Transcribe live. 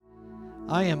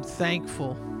I am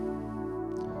thankful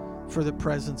for the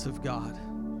presence of God.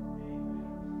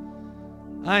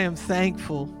 I am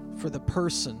thankful for the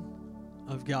person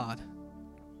of God.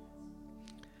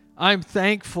 I'm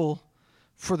thankful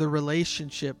for the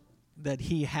relationship that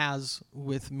He has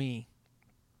with me.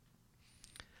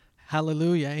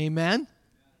 Hallelujah. Amen.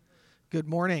 Good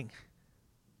morning.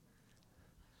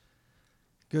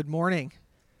 Good morning.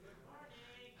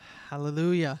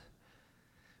 Hallelujah.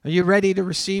 Are you ready to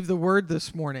receive the word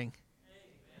this morning?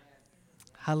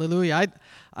 Hallelujah.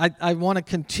 I want to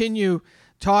continue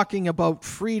talking about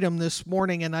freedom this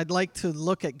morning, and I'd like to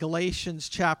look at Galatians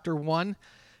chapter 1.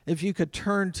 If you could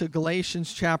turn to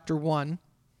Galatians chapter 1.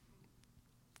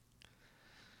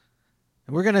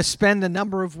 And we're going to spend a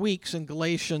number of weeks in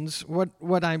Galatians.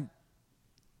 What I'm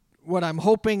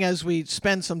hoping as we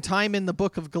spend some time in the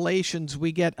book of Galatians,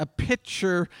 we get a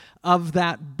picture of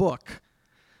that book,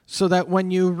 so that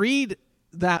when you read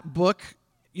that book,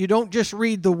 you don't just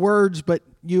read the words, but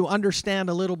you understand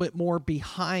a little bit more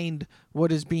behind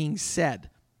what is being said.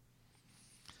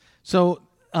 So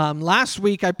last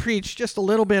week I preached just a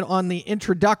little bit on the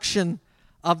introduction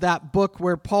of that book,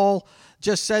 where Paul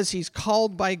just says he's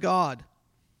called by God.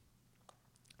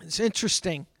 It's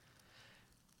interesting.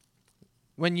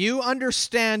 When you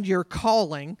understand your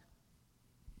calling,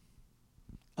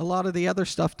 a lot of the other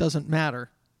stuff doesn't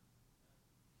matter.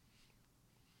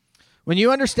 When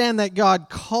you understand that God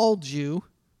called you,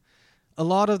 a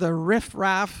lot of the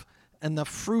riff-raff and the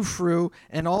frou-frou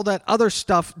and all that other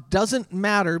stuff doesn't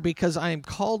matter, because I am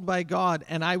called by God,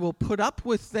 and I will put up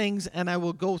with things and I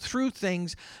will go through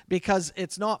things because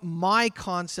it's not my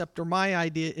concept or my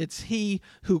idea, it's He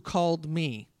who called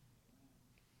me.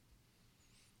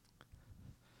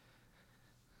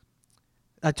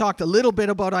 I talked a little bit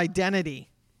about identity.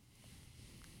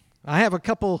 I have a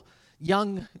couple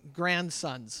young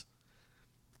grandsons.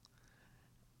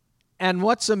 And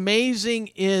what's amazing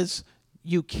is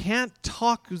you can't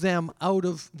talk them out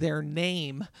of their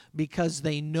name because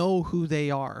they know who they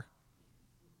are.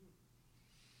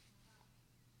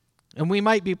 And we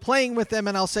might be playing with them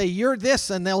and I'll say, "You're this,"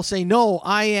 and they'll say, "No,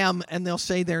 I am," and they'll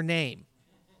say their name.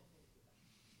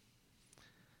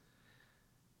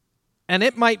 And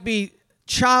it might be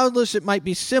childish, it might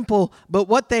be simple, but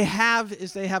what they have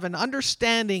is they have an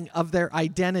understanding of their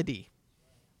identity.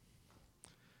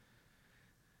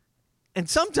 And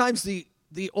sometimes the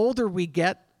older we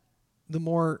get, the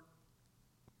more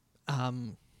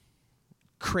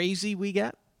crazy we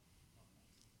get.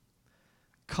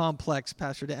 Complex,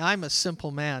 Pastor Dan. I'm a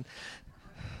simple man.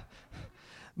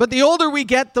 But the older we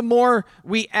get, the more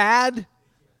we add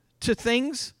to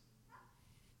things.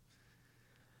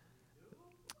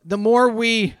 The more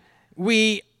we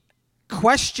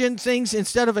question things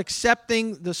instead of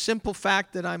accepting the simple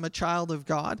fact that I'm a child of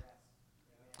God.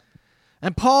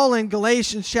 And Paul in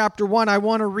Galatians chapter 1, I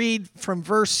want to read from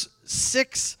verse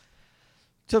 6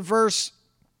 to verse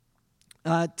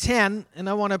 10, and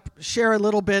I want to share a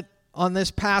little bit on this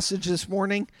passage this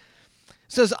morning. It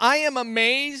says, "I am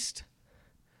amazed,"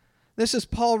 this is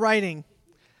Paul writing,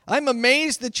 "I'm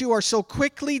amazed that you are so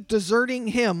quickly deserting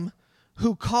Him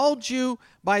who called you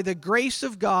by the grace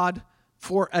of God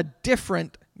for a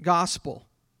different gospel,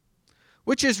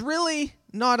 which is really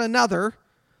not another.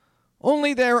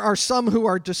 Only there are some who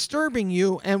are disturbing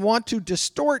you and want to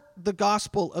distort the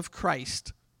gospel of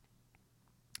Christ.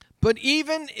 But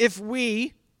even if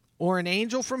we, or an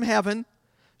angel from heaven,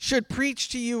 should preach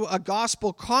to you a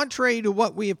gospel contrary to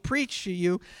what we have preached to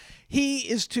you, he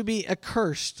is to be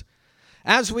accursed.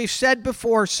 As we've said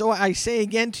before, so I say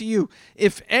again to you,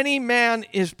 if any man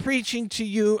is preaching to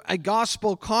you a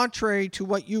gospel contrary to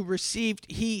what you received,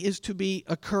 he is to be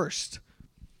accursed.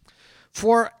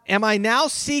 For am I now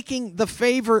seeking the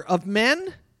favor of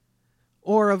men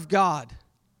or of God?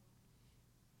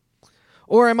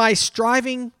 Or am I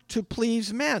striving to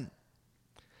please men?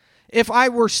 If I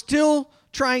were still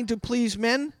trying to please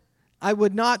men, I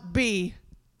would not be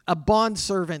a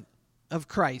bondservant of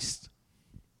Christ."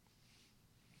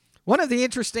 One of the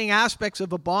interesting aspects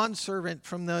of a bondservant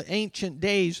from the ancient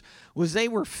days was they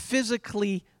were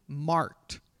physically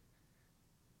marked.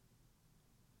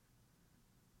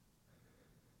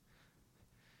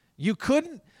 You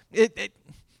couldn't,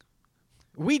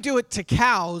 we do it to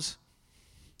cows,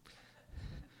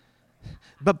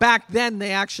 but back then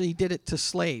they actually did it to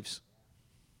slaves.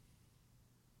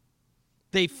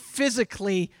 They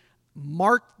physically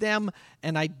marked them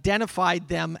and identified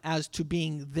them as to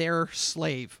being their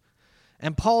slave.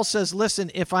 And Paul says,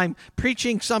 listen, if I'm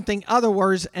preaching something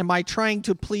otherwise, am I trying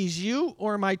to please you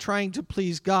or am I trying to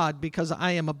please God? Because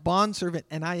I am a bondservant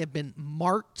and I have been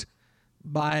marked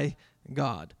by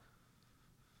God.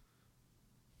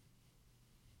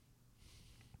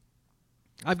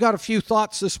 I've got a few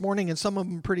thoughts this morning, and some of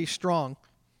them pretty strong.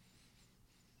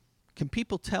 Can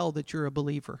people tell that you're a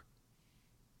believer?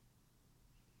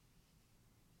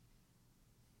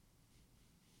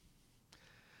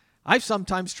 I've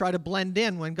sometimes tried to blend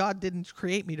in when God didn't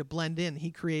create me to blend in.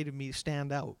 He created me to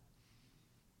stand out.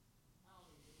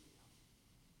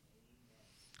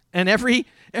 And every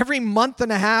month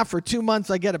and a half or 2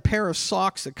 months, I get a pair of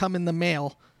socks that come in the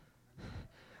mail.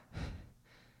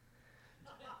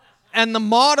 And the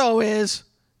motto is,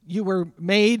 you were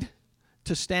made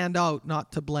to stand out,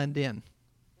 not to blend in.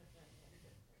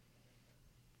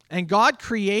 And God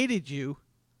created you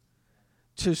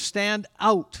to stand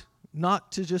out,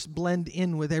 not to just blend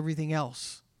in with everything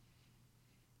else.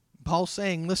 Paul's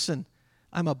saying, listen,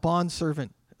 I'm a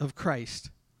bondservant of Christ.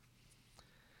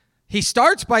 He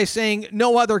starts by saying,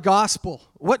 no other gospel.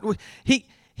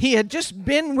 He had just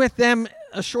been with them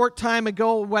a short time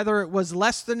ago, whether it was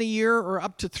less than a year or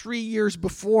up to 3 years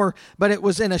before, but it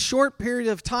was in a short period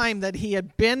of time that he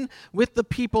had been with the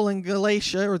people in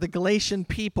Galatia, or the Galatian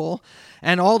people,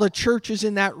 and all the churches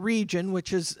in that region,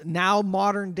 which is now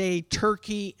modern-day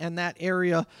Turkey and that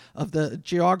area of the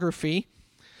geography.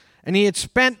 And he had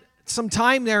spent some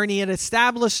time there, and he had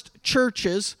established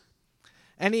churches,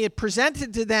 and he had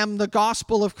presented to them the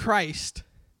gospel of Christ.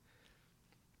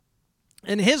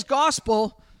 And his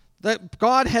gospel that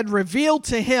God had revealed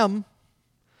to him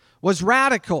was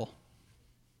radical.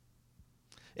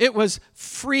 It was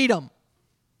freedom.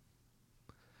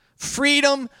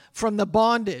 Freedom from the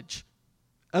bondage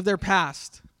of their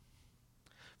past.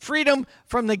 Freedom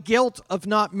from the guilt of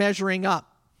not measuring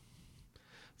up.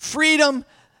 Freedom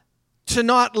to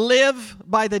not live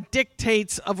by the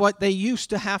dictates of what they used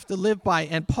to have to live by.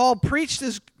 And Paul preached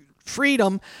this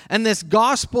freedom and this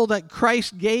gospel that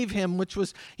Christ gave him, which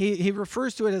was, he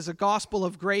refers to it as a gospel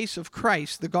of grace of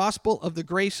Christ, the gospel of the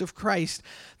grace of Christ,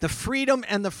 the freedom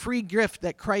and the free gift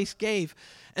that Christ gave.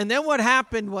 And then what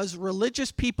happened was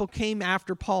religious people came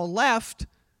after Paul left,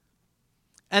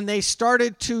 and they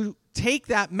started to take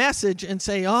that message and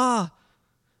say,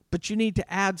 but you need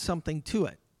to add something to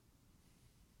it.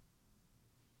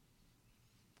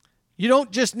 You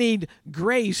don't just need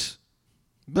grace,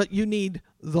 but you need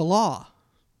the law.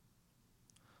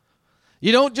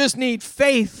 You don't just need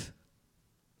faith,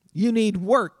 you need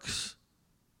works.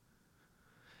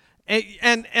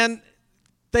 And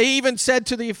they even said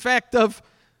to the effect of,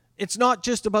 it's not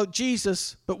just about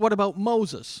Jesus, but what about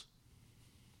Moses?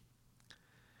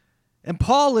 And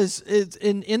Paul is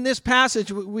in this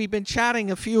passage, we've been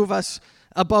chatting, a few of us,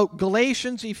 about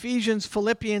Galatians, Ephesians,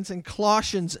 Philippians, and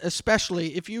Colossians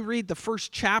especially. If you read the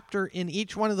first chapter in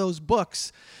each one of those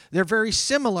books, they're very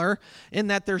similar in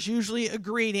that there's usually a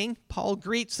greeting. Paul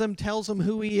greets them, tells them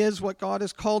who he is, what God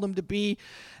has called him to be,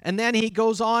 and then he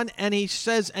goes on and he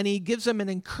says, and he gives them an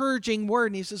encouraging word,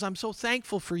 and he says, I'm so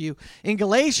thankful for you. In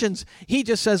Galatians, he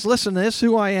just says, listen, this is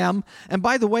who I am, and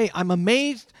by the way, I'm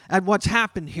amazed at what's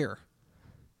happened here.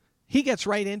 He gets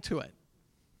right into it.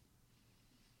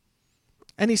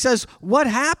 And he says, what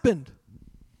happened?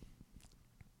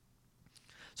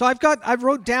 So I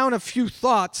wrote down a few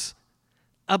thoughts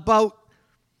about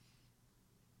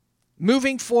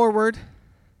moving forward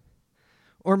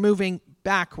or moving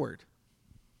backward.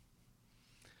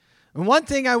 And one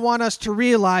thing I want us to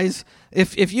realize,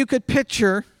 if you could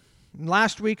picture,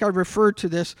 last week I referred to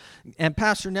this, and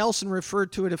Pastor Nelson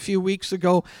referred to it a few weeks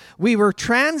ago, we were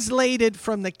translated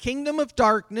from the kingdom of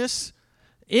darkness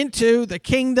into the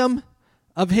kingdom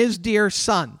of his dear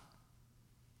Son.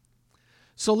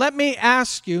 So let me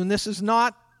ask you, and this is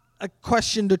not a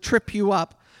question to trip you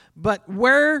up, but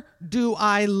where do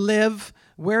I live?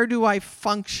 Where do I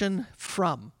function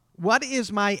from? What is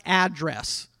my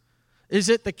address? Is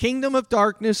it the kingdom of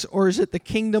darkness, or is it the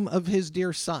kingdom of his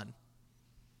dear Son?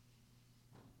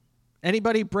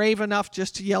 Anybody brave enough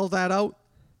just to yell that out?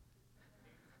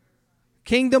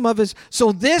 Kingdom of his...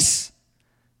 So this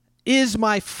is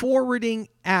my forwarding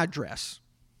address.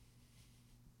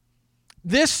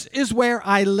 This is where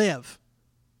I live.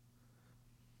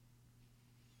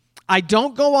 I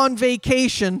don't go on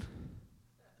vacation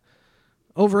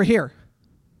over here.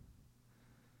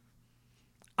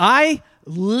 I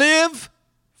live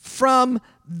from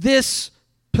this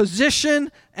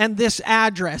position and this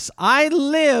address. I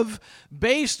live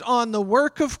based on the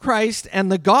work of Christ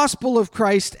and the gospel of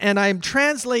Christ, and I am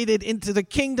translated into the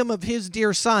kingdom of his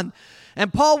dear Son.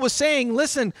 And Paul was saying,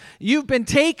 listen, you've been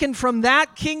taken from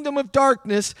that kingdom of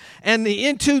darkness and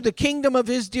into the kingdom of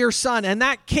his dear Son. And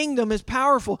that kingdom is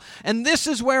powerful. And this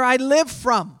is where I live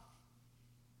from.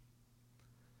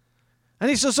 And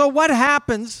he says, so what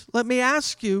happens, let me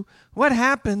ask you, what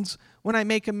happens when I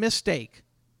make a mistake?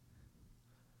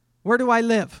 Where do I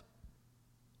live?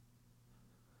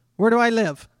 Where do I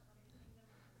live?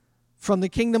 From the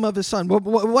kingdom of his Son.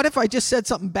 What if I just said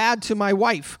something bad to my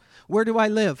wife? Where do I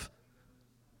live?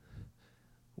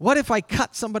 What if I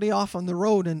cut somebody off on the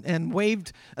road and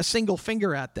waved a single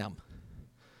finger at them?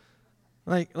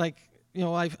 Like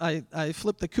I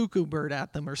flipped the cuckoo bird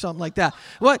at them or something like that.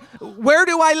 Where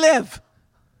do I live?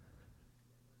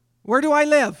 Where do I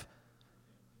live?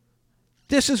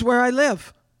 This is where I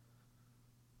live.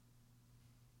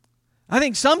 I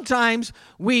think sometimes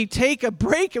we take a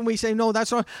break and we say, no,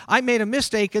 that's wrong. I made a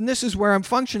mistake and this is where I'm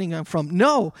functioning from.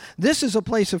 No, this is a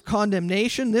place of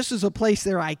condemnation. This is a place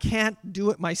there I can't do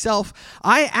it myself.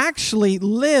 I actually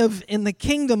live in the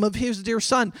kingdom of his dear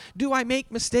Son. Do I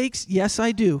make mistakes? Yes,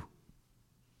 I do.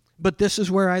 But this is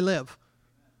where I live.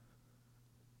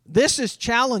 This is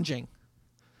challenging.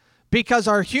 Because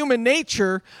our human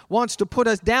nature wants to put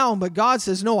us down, but God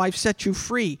says, no, I've set you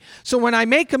free. So when I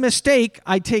make a mistake,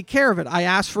 I take care of it. I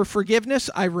ask for forgiveness,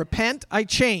 I repent, I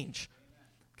change.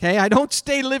 Okay, I don't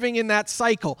stay living in that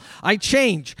cycle. I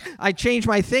change. I change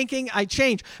my thinking, I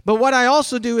change. But what I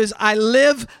also do is I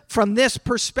live from this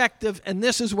perspective, and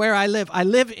this is where I live. I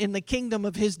live in the kingdom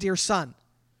of his dear Son.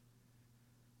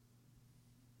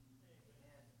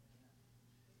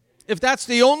 If that's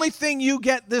the only thing you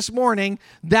get this morning,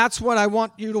 that's what I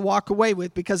want you to walk away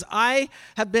with, because I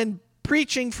have been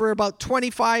preaching for about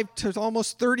 25 to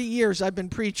almost 30 years. I've been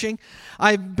preaching.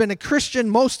 I've been a Christian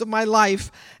most of my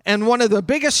life, and one of the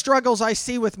biggest struggles I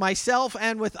see with myself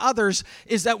and with others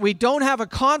is that we don't have a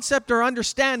concept or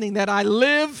understanding that I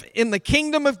live in the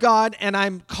kingdom of God and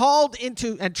I'm called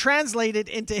into and translated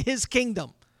into his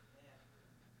kingdom.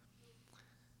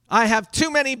 I have too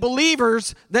many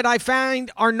believers that I find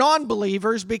are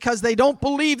non-believers because they don't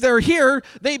believe they're here,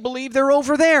 they believe they're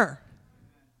over there.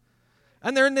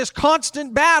 And they're in this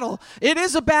constant battle. It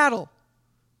is a battle,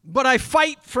 but I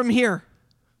fight from here.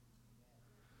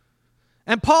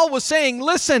 And Paul was saying,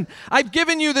 listen, I've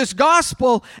given you this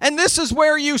gospel, and this is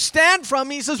where you stand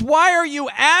from. He says, why are you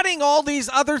adding all these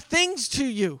other things to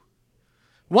you?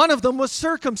 One of them was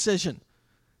circumcision,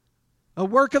 a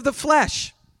work of the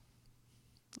flesh.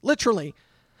 Literally.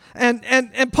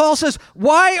 And Paul says,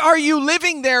 why are you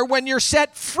living there when you're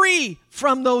set free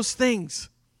from those things?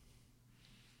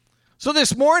 So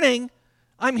this morning,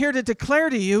 I'm here to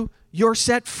declare to you, you're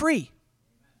set free.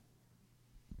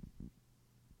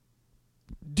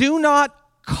 Do not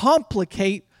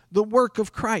complicate the work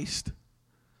of Christ.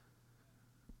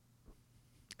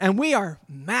 And we are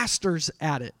masters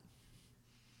at it.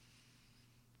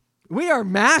 We are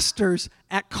masters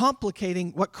at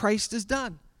complicating what Christ has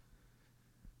done.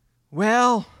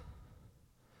 Well,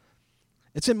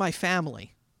 it's in my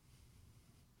family.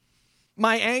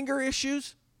 My anger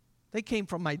issues, they came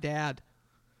from my dad.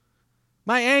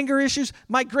 My anger issues,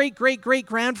 my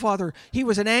great-great-great-grandfather, he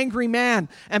was an angry man.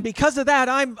 And because of that,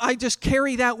 I just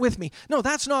carry that with me. No,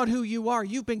 that's not who you are.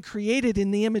 You've been created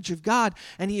in the image of God,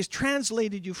 and he has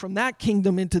translated you from that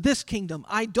kingdom into this kingdom.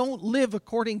 I don't live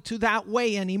according to that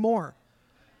way anymore.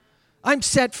 I'm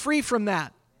set free from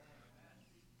that.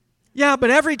 Yeah, but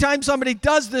every time somebody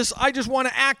does this, I just want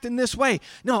to act in this way.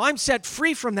 No, I'm set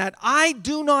free from that. I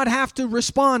do not have to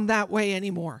respond that way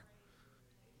anymore.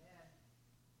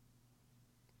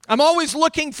 I'm always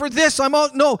looking for this.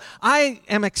 No, I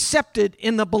am accepted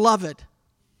in the beloved.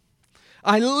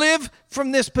 I live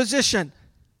from this position.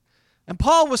 And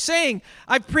Paul was saying,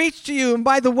 I preached to you, and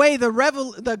by the way,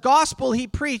 the gospel he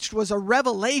preached was a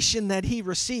revelation that he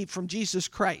received from Jesus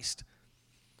Christ.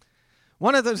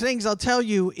 One of the things I'll tell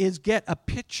you is get a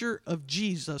picture of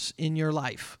Jesus in your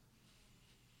life.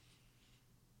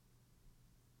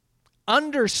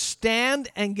 Understand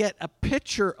and get a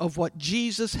picture of what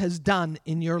Jesus has done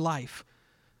in your life.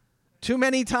 Too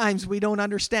many times we don't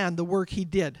understand the work he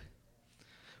did.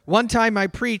 One time I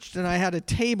preached and I had a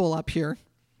table up here,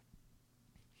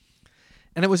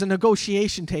 and it was a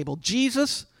negotiation table.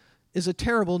 Jesus is a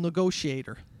terrible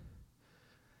negotiator.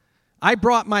 I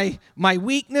brought my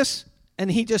weakness,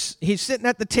 and he's sitting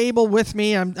at the table with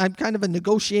me. I'm kind of a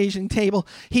negotiation table.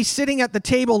 He's sitting at the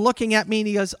table looking at me, and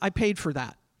he goes, I paid for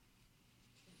that.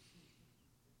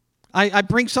 I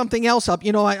bring something else up.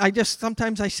 You know, I just,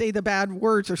 sometimes I say the bad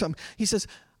words or something. He says,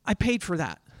 I paid for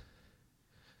that.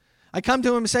 I come to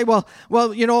him and say, well,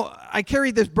 you know, I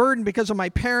carried this burden because of my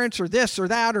parents or this or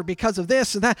that or because of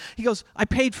this and that. He goes, I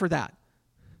paid for that.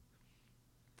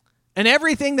 And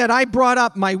everything that I brought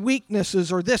up, my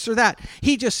weaknesses or this or that,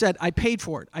 he just said, I paid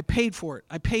for it. I paid for it.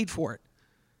 I paid for it.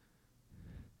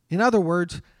 In other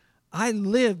words, I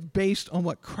live based on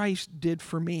what Christ did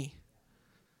for me.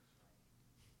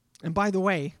 And by the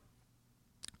way,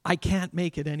 I can't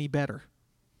make it any better.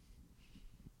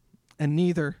 and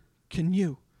neither can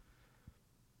you.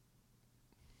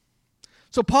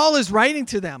 So Paul is writing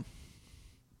to them.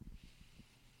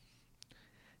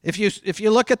 If you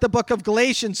look at the book of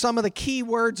Galatians, some of the key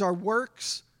words are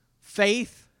works,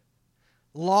 faith,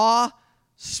 law,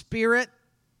 spirit,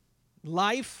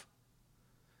 life.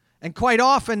 And quite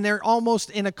often they're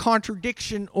almost in a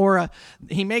contradiction, or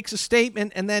he makes a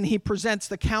statement and then he presents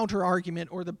the counter argument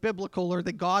or the biblical or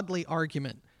the godly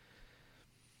argument.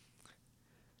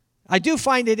 I do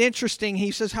find it interesting.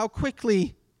 He says how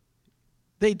quickly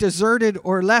they deserted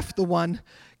or left the one.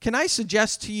 Can I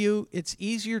suggest to you it's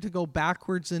easier to go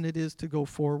backwards than it is to go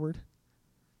forward?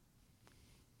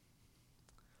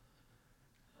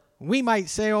 We might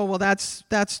say, oh, well, that's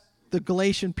the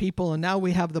Galatian people, and now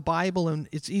we have the Bible, and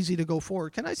it's easy to go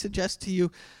forward. Can I suggest to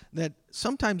you that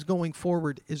sometimes going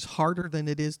forward is harder than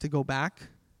it is to go back?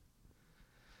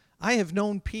 I have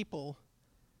known people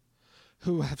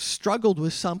who have struggled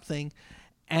with something,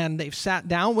 and they've sat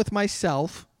down with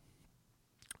myself,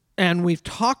 and we've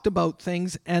talked about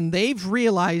things, and they've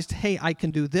realized, hey, I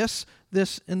can do this,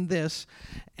 this, and this,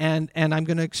 and I'm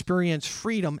going to experience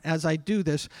freedom as I do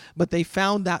this. But they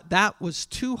found that that was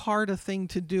too hard a thing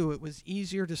to do. It was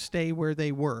easier to stay where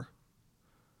they were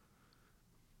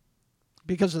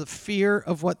because of the fear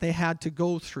of what they had to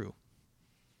go through.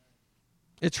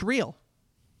 It's real.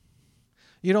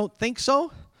 You don't think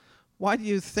so? Why do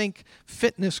you think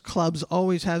fitness clubs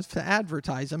always have to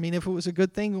advertise? I mean, if it was a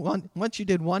good thing, once you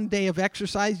did one day of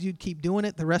exercise, you'd keep doing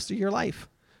it the rest of your life.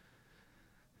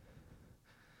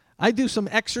 I do some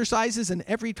exercises, and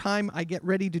every time I get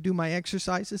ready to do my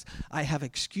exercises, I have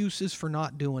excuses for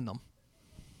not doing them.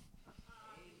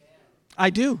 I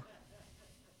do.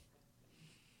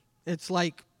 It's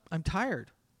like, I'm tired.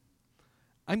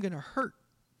 I'm going to hurt.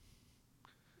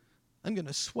 I'm going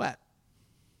to sweat.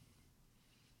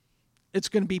 It's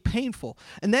going to be painful.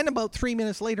 And then about 3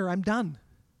 minutes later, I'm done.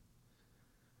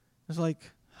 It's like,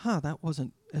 that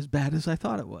wasn't as bad as I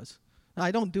thought it was.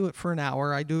 I don't do it for an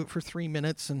hour. I do it for 3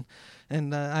 minutes,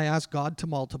 and I ask God to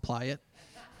multiply it.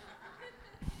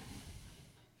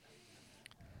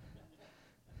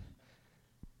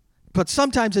 But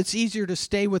sometimes it's easier to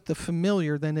stay with the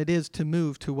familiar than it is to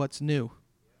move to what's new.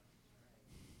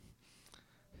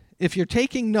 If you're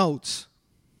taking notes,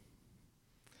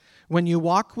 when you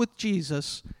walk with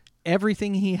Jesus,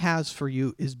 everything he has for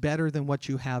you is better than what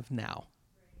you have now.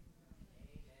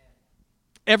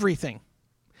 Everything.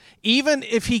 Even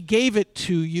if he gave it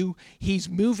to you, he's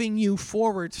moving you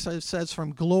forward. So it says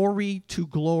from glory to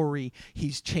glory,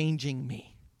 he's changing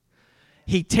me.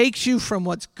 He takes you from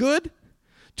what's good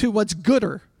to what's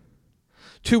gooder,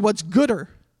 to what's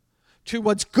gooder, to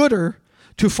what's gooder,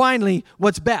 to finally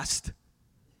what's best.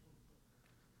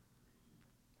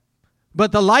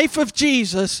 But the life of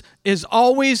Jesus is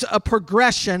always a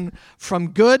progression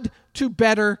from good to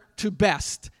better to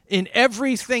best in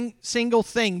everything, single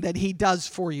thing that he does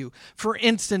for you. For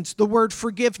instance, the word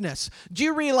forgiveness. Do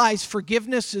you realize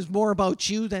forgiveness is more about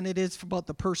you than it is about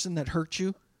the person that hurt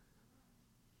you?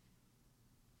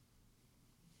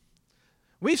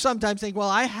 We sometimes think, well,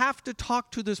 I have to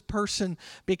talk to this person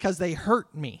because they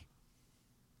hurt me.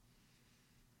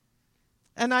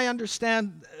 And I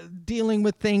understand dealing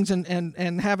with things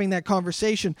and having that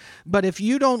conversation. But if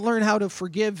you don't learn how to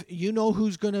forgive, you know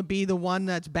who's going to be the one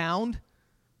that's bound?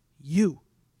 You.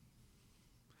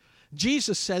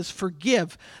 Jesus says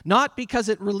forgive, not because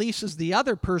it releases the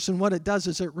other person. What it does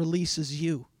is it releases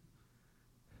you.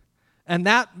 And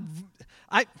that,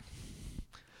 I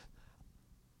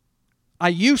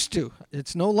used to.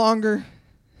 It's no longer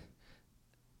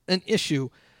an issue.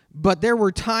 But there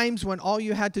were times when all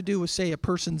you had to do was say a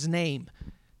person's name,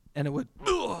 and it would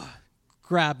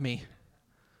grab me.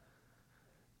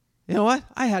 You know what?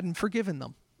 I hadn't forgiven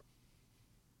them.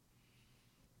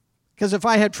 Because if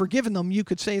I had forgiven them, you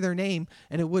could say their name,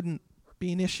 and it wouldn't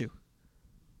be an issue.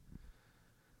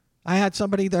 I had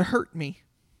somebody that hurt me,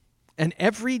 and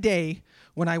every day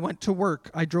when I went to work,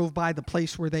 I drove by the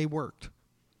place where they worked.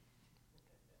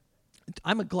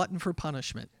 I'm a glutton for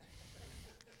punishment.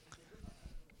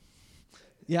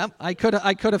 Yeah, I could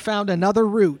have found another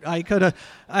route. I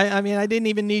didn't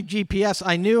even need GPS.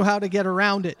 I knew how to get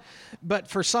around it. But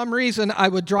for some reason, I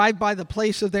would drive by the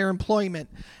place of their employment,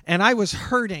 and I was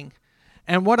hurting.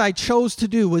 And what I chose to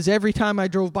do was every time I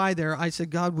drove by there, I said,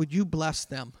 God, would you bless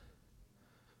them?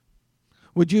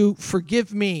 Would you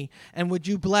forgive me, and would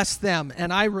you bless them?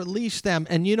 And I released them.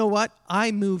 And you know what?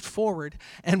 I moved forward.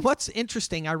 And what's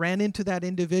interesting, I ran into that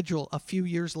individual a few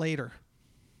years later.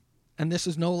 And this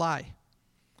is no lie.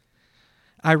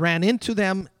 I ran into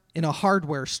them in a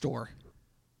hardware store.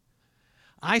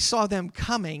 I saw them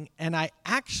coming, and I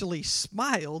actually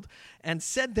smiled and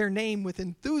said their name with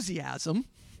enthusiasm.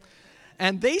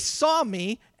 And they saw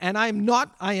me, and I am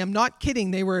not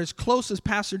kidding. They were as close as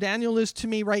Pastor Daniel is to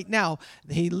me right now.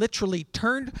 He literally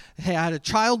turned, had a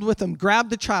child with him,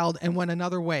 grabbed the child, and went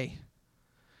another way.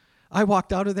 I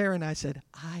walked out of there, and I said,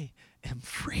 I am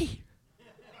free.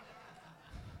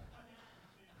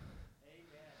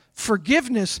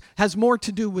 Forgiveness has more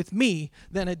to do with me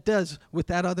than it does with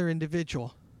that other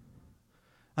individual.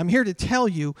 I'm here to tell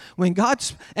you, when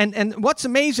God's, and what's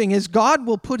amazing is God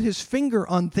will put his finger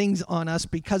on things on us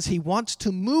because he wants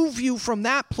to move you from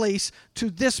that place to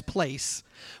this place.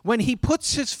 When he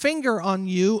puts his finger on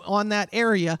you, on that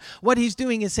area, what he's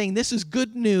doing is saying, this is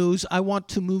good news, I want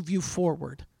to move you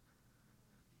forward.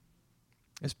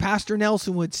 As Pastor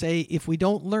Nelson would say, if we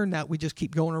don't learn that, we just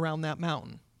keep going around that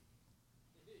mountain.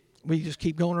 We just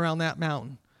keep going around that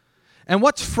mountain. And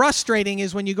what's frustrating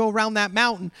is when you go around that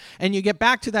mountain and you get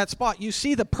back to that spot, you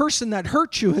see the person that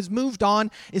hurt you has moved on,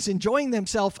 is enjoying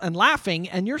themselves and laughing,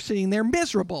 and you're sitting there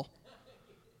miserable.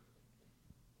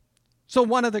 So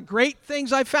one of the great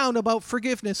things I found about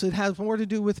forgiveness, it has more to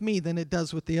do with me than it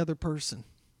does with the other person.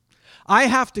 I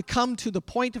have to come to the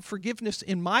point of forgiveness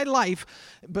in my life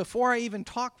before I even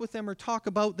talk with them or talk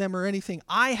about them or anything.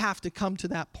 I have to come to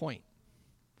that point.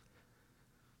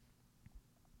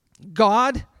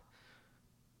 God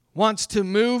wants to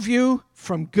move you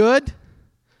from good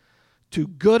to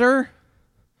gooder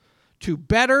to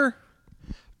better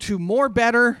to more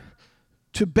better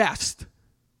to best.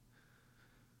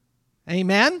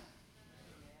 Amen?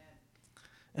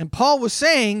 And Paul was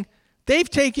saying, they've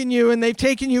taken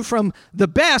you from the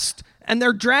best, and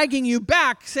they're dragging you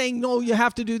back, saying, no, you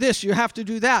have to do this, you have to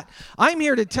do that. I'm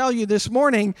here to tell you this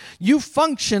morning, you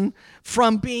function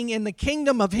from being in the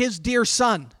kingdom of his dear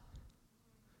Son.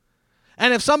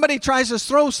 And if somebody tries to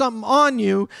throw something on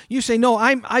you, you say, no,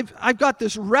 I've got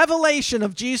this revelation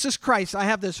of Jesus Christ. I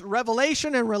have this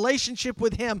revelation and relationship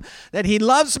with him that he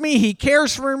loves me, he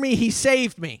cares for me, he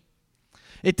saved me.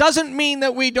 It doesn't mean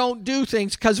that we don't do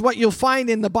things, because what you'll find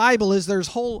in the Bible is there's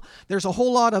a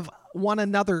whole lot of one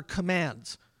another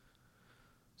commands.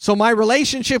 So my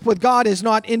relationship with God is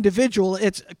not individual,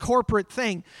 it's a corporate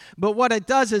thing. But what it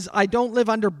does is I don't live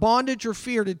under bondage or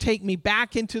fear to take me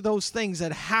back into those things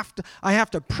that I have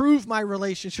to prove my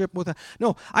relationship with.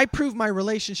 No, I prove my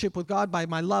relationship with God by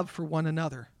my love for one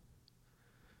another.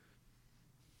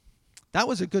 That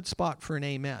was a good spot for an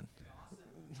amen.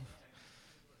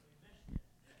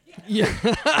 Yeah,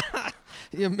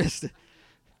 you missed it.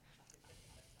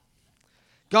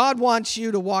 God wants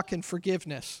you to walk in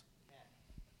forgiveness.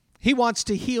 He wants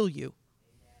to heal you.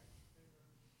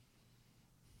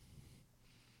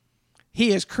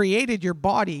 He has created your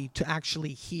body to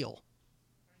actually heal.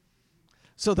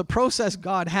 So the process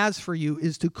God has for you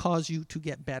is to cause you to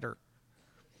get better.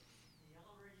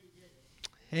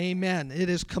 Amen. It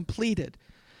is completed.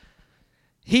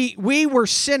 We were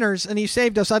sinners and he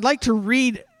saved us. I'd like to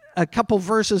read a couple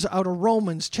verses out of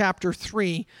Romans chapter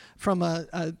 3 from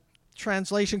a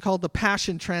translation called the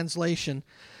Passion Translation,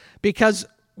 because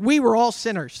we were all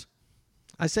sinners.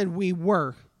 I said we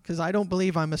were, because I don't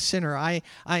believe I'm a sinner. I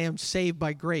am saved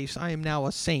by grace. I am now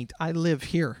a saint. I live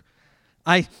here.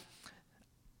 I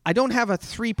don't have a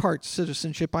three-part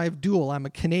citizenship. I have dual. I'm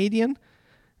a Canadian,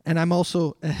 and I'm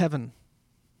also a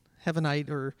Heavenite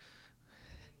or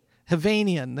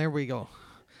Havanian. There we go.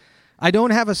 I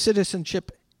don't have a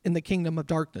citizenship in the kingdom of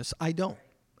darkness. I don't.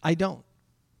 I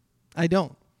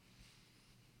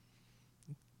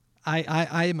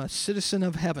am a citizen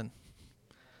of heaven.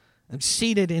 I'm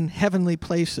seated in heavenly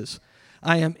places.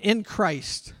 I am in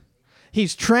Christ.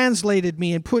 He's translated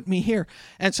me and put me here.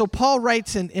 And so Paul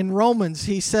writes in Romans,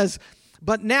 he says,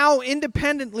 but now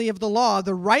independently of the law,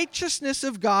 the righteousness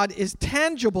of God is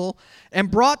tangible and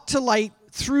brought to light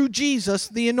through Jesus,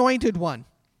 the Anointed One.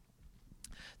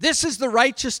 This is the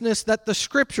righteousness that the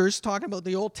Scriptures, talking about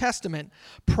the Old Testament,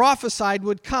 prophesied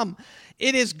would come.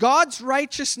 It is God's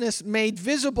righteousness made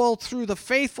visible through the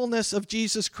faithfulness of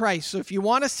Jesus Christ. So if you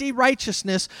want to see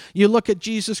righteousness, you look at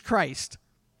Jesus Christ.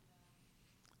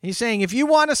 He's saying if you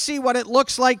want to see what it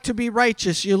looks like to be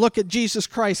righteous, you look at Jesus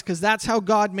Christ, because that's how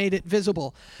God made it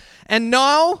visible. And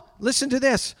now, listen to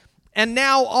this, and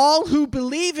now all who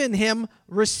believe in him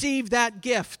receive that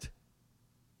gift.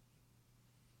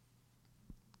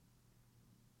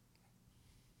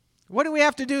 What do we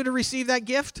have to do to receive that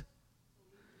gift?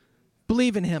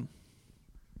 Believe in him.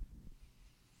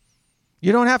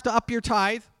 You don't have to up your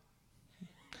tithe,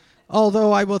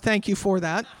 although I will thank you for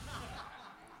that.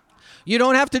 You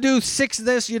don't have to do 6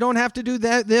 this, you don't have to do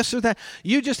that, this or that.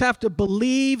 You just have to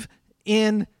believe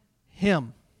in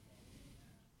him.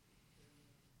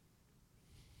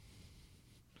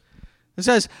 It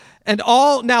says, and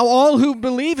all who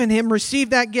believe in him receive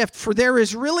that gift, for there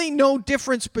is really no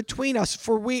difference between us,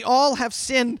 for we all have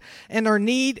sinned and are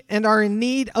in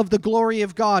need of the glory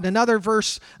of God. Another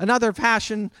verse, another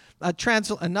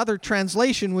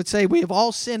translation would say, we have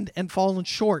all sinned and fallen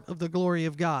short of the glory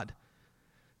of God.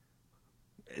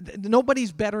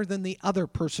 Nobody's better than the other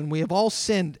person. We have all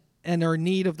sinned and are in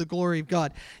need of the glory of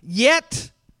God.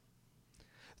 Yet,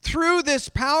 through this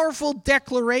powerful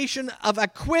declaration of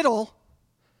acquittal,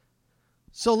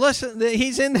 so listen,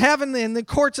 he's in heaven, in the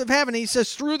courts of heaven. He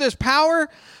says, through this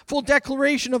powerful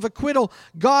declaration of acquittal,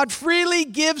 God freely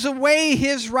gives away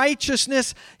his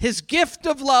righteousness. His gift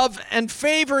of love and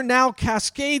favor now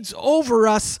cascades over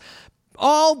us,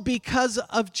 all because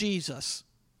of Jesus.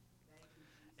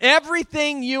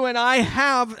 Everything you and I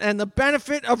have and the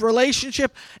benefit of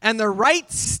relationship and the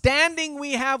right standing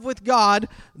we have with God,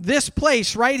 this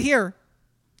place right here,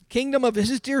 kingdom of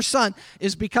his dear Son,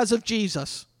 is because of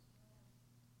Jesus.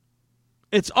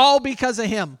 It's all because of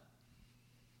him.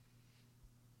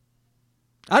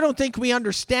 I don't think we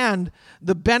understand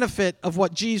the benefit of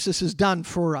what Jesus has done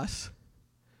for us.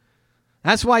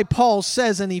 That's why Paul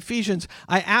says in Ephesians,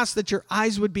 I ask that your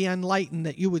eyes would be enlightened,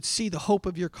 that you would see the hope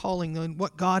of your calling and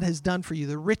what God has done for you,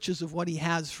 the riches of what he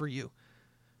has for you.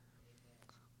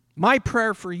 My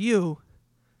prayer for you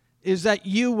is that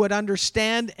you would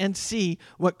understand and see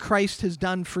what Christ has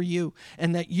done for you,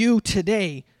 and that you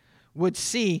today would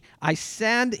see, I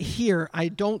stand here, I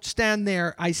don't stand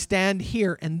there, I stand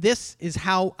here, and this is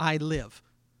how I live.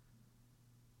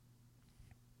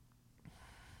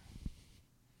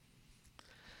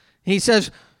 He says,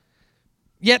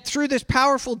 yet through this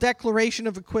powerful declaration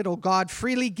of acquittal, God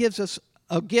freely gives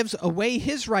away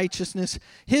his righteousness,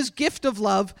 his gift of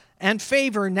love and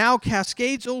favor now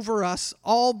cascades over us,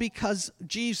 all because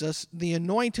Jesus, the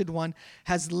Anointed One,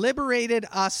 has liberated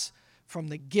us from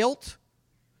the guilt,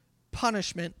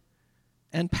 punishment,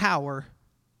 and power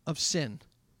of sin.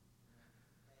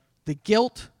 The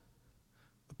guilt,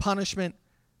 the punishment,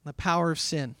 and the power of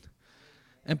sin.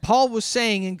 And Paul was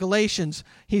saying in Galatians,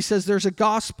 he says there's a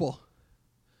gospel,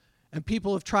 and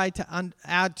people have tried to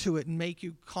add to it and make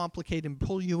you complicate and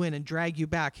pull you in and drag you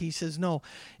back. He says, no,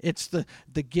 it's the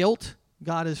guilt.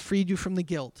 God has freed you from the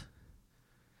guilt.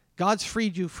 God's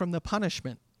freed you from the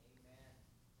punishment.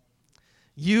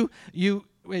 You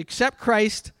accept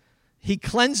Christ. He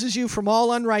cleanses you from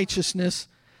all unrighteousness.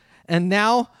 And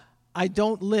now I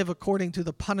don't live according to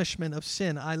the punishment of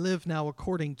sin. I live now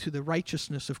according to the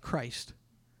righteousness of Christ.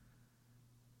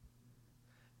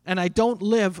 And I don't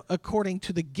live according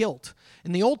to the guilt.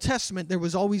 In the Old Testament, there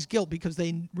was always guilt because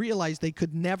they realized they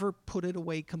could never put it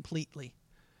away completely.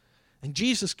 And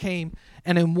Jesus came,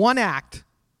 and in one act,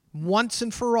 once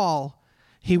and for all,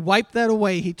 he wiped that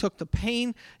away. He took the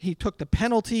pain, he took the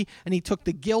penalty, and he took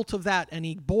the guilt of that, and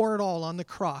he bore it all on the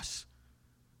cross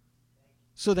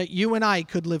so that you and I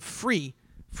could live free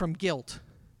from guilt.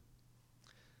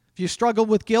 If you struggle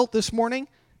with guilt this morning,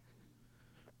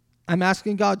 I'm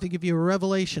asking God to give you a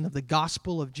revelation of the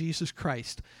gospel of Jesus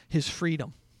Christ, his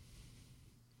freedom.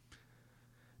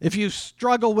 If you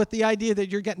struggle with the idea that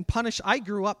you're getting punished, I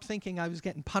grew up thinking I was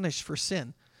getting punished for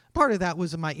sin. Part of that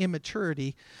was my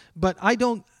immaturity, but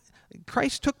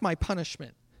Christ took my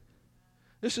punishment.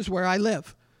 This is where I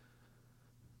live.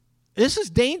 This is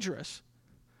dangerous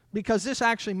because this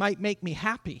actually might make me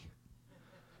happy.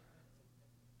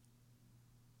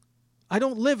 I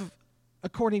don't live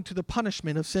according to the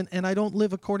punishment of sin, and I don't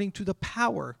live according to the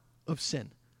power of sin.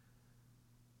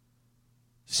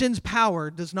 Sin's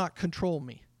power does not control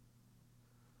me.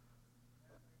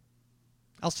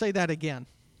 I'll say that again.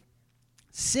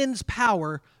 Sin's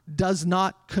power does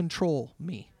not control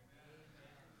me.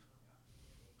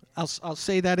 I'll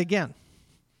say that again.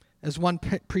 As one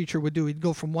preacher would do, he'd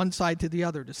go from one side to the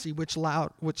other to see which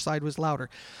side was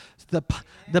louder.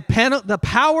 The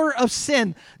power of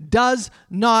sin does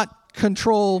not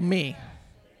control me.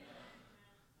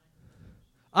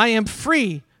 I am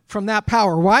free from that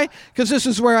power. Why? Because this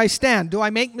is where I stand. Do I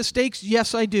make mistakes?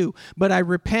 Yes, I do. But I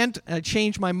repent, I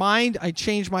change my mind, I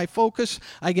change my focus,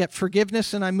 I get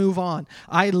forgiveness, and I move on.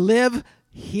 I live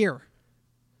here.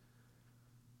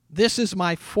 This is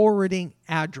my forwarding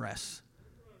address.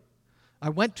 I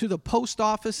went to the post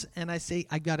office and I say,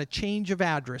 I got a change of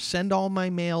address. Send all my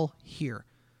mail here.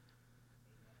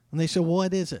 And they say, well,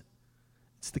 what is it?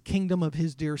 It's the kingdom of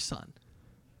his dear Son.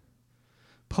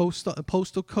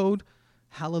 Postal code,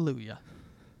 hallelujah.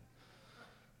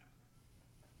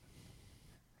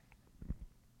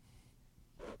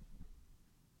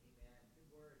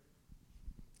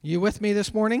 You with me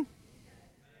this morning?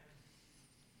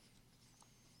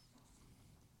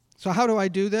 So how do I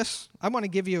do this? I want to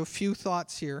give you a few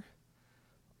thoughts here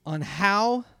on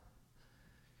how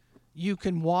you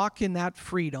can walk in that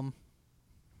freedom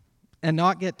and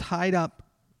not get tied up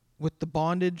with the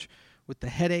bondage, with the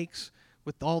headaches,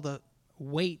 with all the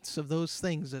weights of those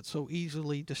things that so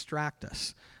easily distract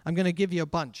us. I'm going to give you a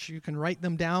bunch. You can write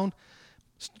them down.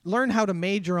 Learn how to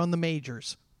major on the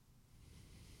majors.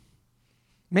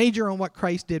 Major on what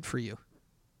Christ did for you.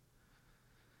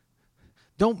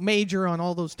 Don't major on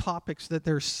all those topics that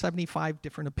there's 75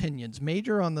 different opinions.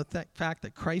 Major on the fact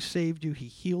that Christ saved you, He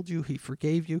healed you, He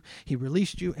forgave you, He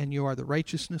released you, and you are the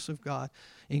righteousness of God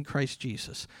in Christ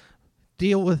Jesus.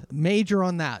 Major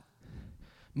on that.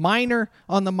 Minor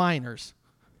on the minors.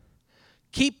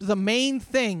 Keep the main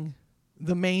thing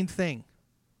the main thing.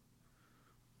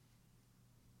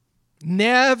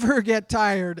 Never get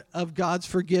tired of God's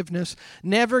forgiveness.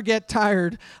 Never get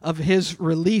tired of His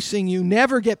releasing you.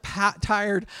 Never get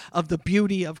tired of the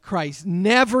beauty of Christ.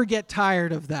 Never get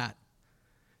tired of that.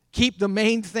 Keep the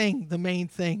main thing the main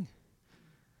thing.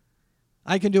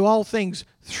 I can do all things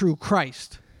through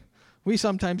Christ. We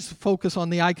sometimes focus on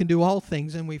the I can do all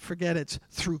things and we forget it's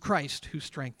through Christ who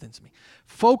strengthens me.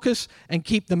 Focus and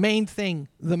keep the main thing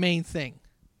the main thing.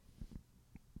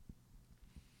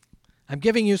 I'm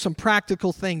giving you some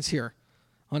practical things here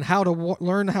on how to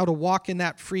learn how to walk in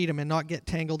that freedom and not get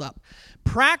tangled up.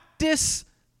 Practice,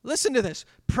 listen to this,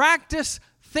 practice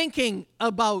thinking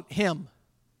about Him.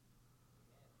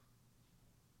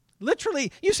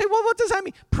 Literally, you say, well, what does that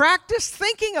mean? Practice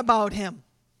thinking about Him.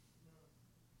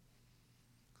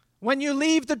 When you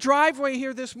leave the driveway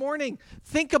here this morning,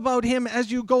 think about Him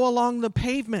as you go along the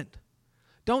pavement.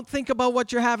 Don't think about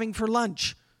what you're having for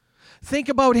lunch. Think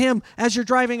about Him as you're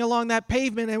driving along that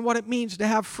pavement and what it means to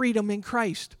have freedom in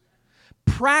Christ.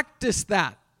 Practice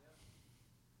that.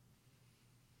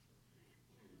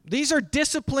 These are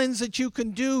disciplines that you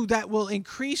can do that will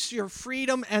increase your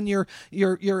freedom and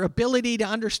your ability to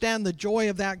understand the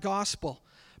joy of that gospel.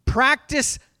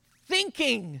 Practice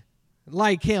thinking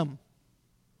like Him.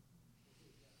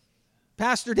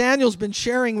 Pastor Daniel's been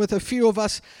sharing with a few of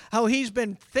us how he's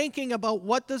been thinking about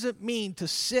what does it mean to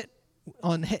sit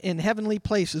in heavenly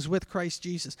places with Christ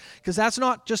Jesus. Because that's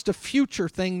not just a future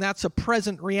thing, that's a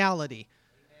present reality.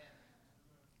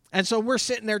 And so we're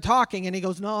sitting there talking, and he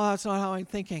goes, no, that's not how I'm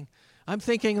thinking. I'm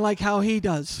thinking like how he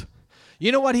does.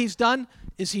 You know what he's done?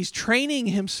 Is he's training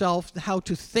himself how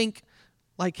to think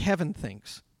like heaven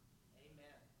thinks.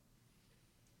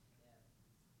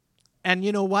 And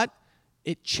you know what?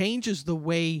 It changes the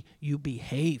way you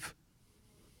behave.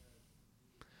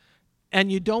 And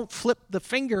you don't flip the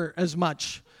finger as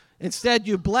much. Instead,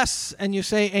 you bless and you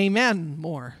say amen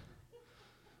more.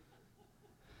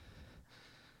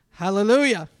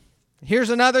 Hallelujah.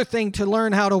 Here's another thing to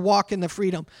learn how to walk in the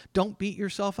freedom. Don't beat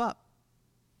yourself up.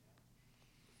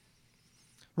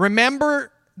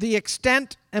 Remember the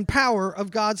extent and power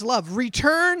of God's love.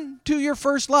 Return to your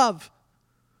first love.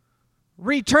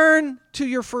 Return to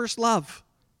your first love.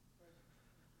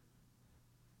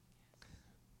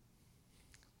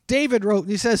 David wrote,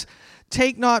 he says,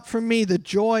 take not from me the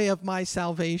joy of my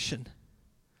salvation.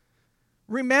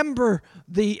 Remember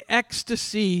the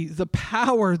ecstasy, the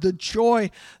power, the joy,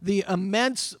 the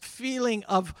immense feeling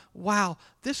of, wow,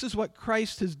 this is what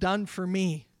Christ has done for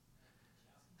me.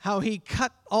 How He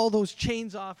cut all those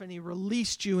chains off and He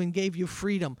released you and gave you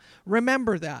freedom.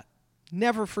 Remember that.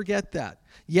 Never forget that.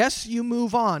 Yes, you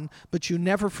move on, but you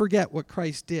never forget what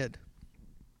Christ did.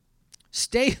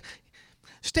 Stay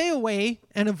away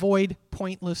and avoid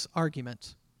pointless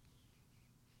arguments.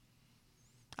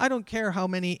 I don't care how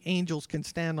many angels can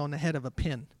stand on the head of a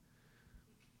pin.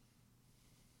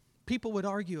 People would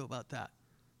argue about that.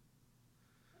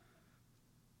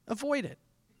 Avoid it.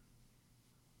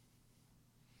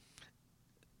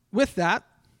 With that,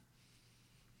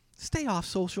 stay off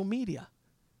social media.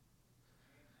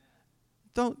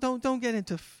 Don't get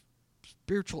into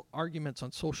spiritual arguments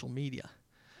on social media.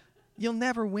 You'll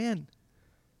never win.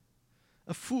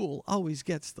 A fool always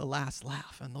gets the last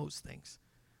laugh on those things.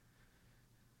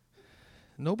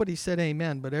 Nobody said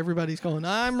amen, but everybody's going,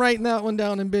 I'm writing that one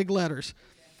down in big letters.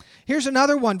 Here's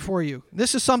another one for you.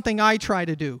 This is something I try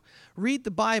to do. Read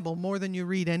the Bible more than you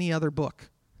read any other book.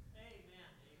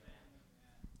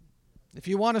 If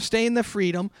you want to stay in the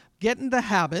freedom, get in the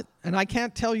habit, and I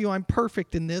can't tell you I'm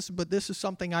perfect in this, but this is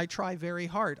something I try very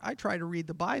hard. I try to read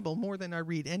the Bible more than I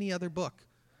read any other book.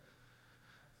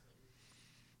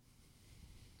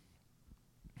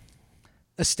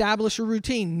 Establish a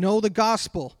routine. Know the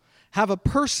gospel. Have a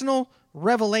personal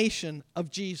revelation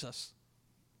of Jesus.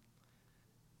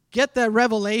 Get that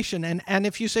revelation. And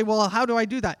if you say, well, how do I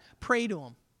do that? Pray to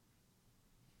Him.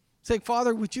 Say,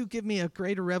 Father, would you give me a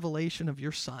greater revelation of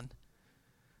your Son?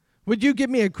 Would you give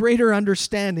me a greater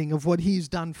understanding of what he's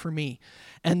done for me?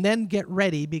 And then get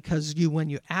ready, because when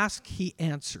you ask, he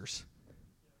answers.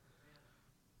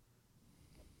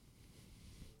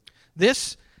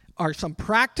 This are some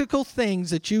practical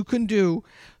things that you can do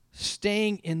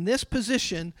staying in this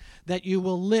position, that you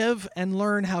will live and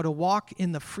learn how to walk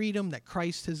in the freedom that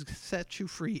Christ has set you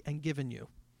free and given you.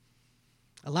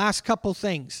 The last couple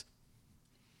things.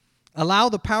 Allow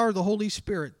the power of the Holy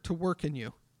Spirit to work in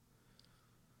you.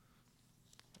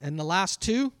 And the last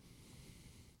two,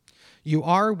 you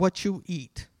are what you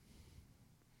eat.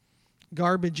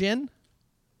 Garbage in,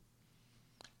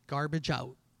 garbage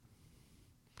out.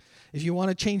 If you want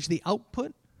to change the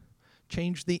output,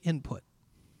 change the input.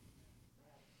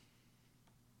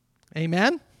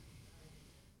 Amen?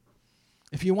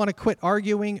 If you want to quit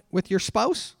arguing with your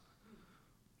spouse,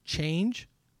 change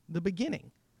the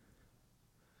beginning.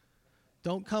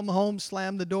 Don't come home,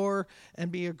 slam the door, and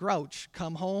be a grouch.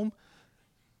 Come home,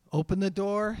 open the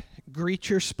door, greet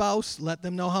your spouse, let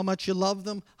them know how much you love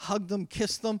them, hug them,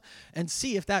 kiss them, and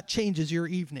see if that changes your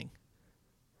evening.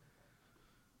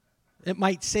 It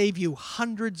might save you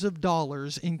hundreds of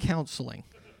dollars in counseling.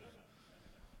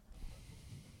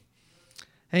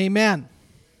 Amen.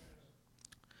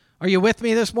 Are you with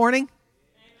me this morning?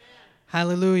 Amen.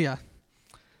 Hallelujah.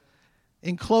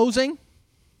 In closing,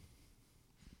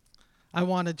 I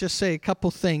want to just say a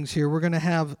couple things here. We're going to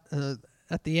have,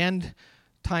 at the end,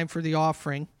 time for the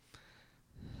offering.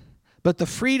 But the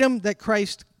freedom that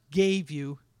Christ gave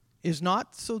you is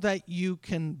not so that you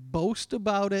can boast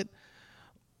about it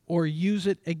or use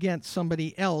it against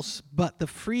somebody else, but the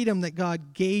freedom that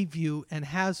God gave you and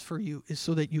has for you is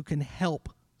so that you can help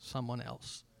someone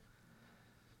else.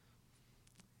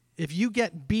 If you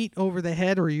get beat over the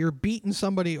head, or you're beating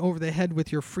somebody over the head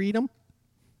with your freedom,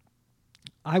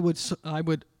 I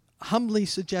would humbly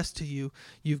suggest to you,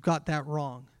 you've got that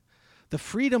wrong. The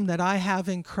freedom that I have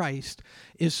in Christ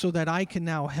is so that I can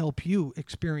now help you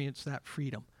experience that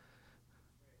freedom.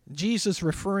 Jesus,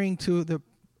 referring to the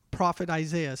prophet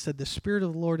Isaiah, said, "The Spirit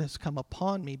of the Lord has come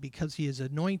upon me because he has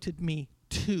anointed me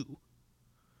to."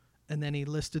 And then he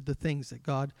listed the things that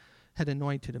God had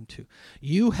anointed him to.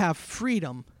 You have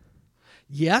freedom.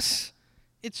 Yes,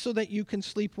 it's so that you can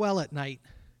sleep well at night.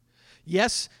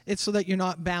 Yes, it's so that you're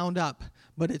not bound up,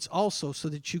 but it's also so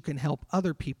that you can help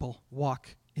other people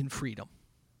walk in freedom.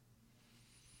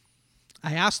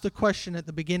 I asked the question at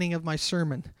the beginning of my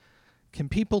sermon, can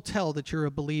people tell that you're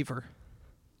a believer?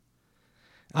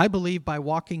 I believe by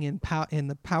walking in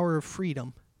the power of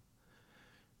freedom,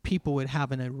 people would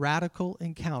have a radical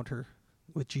encounter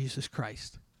with Jesus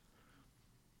Christ.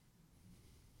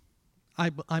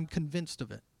 I'm convinced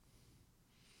of it.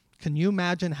 Can you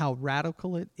imagine how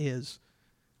radical it is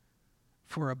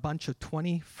for a bunch of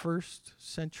 21st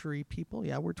century people?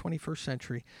 Yeah, we're 21st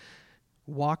century.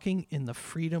 Walking in the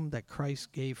freedom that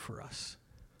Christ gave for us.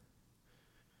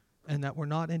 And that we're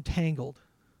not entangled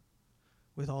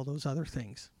with all those other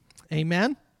things.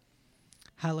 Amen?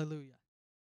 Hallelujah.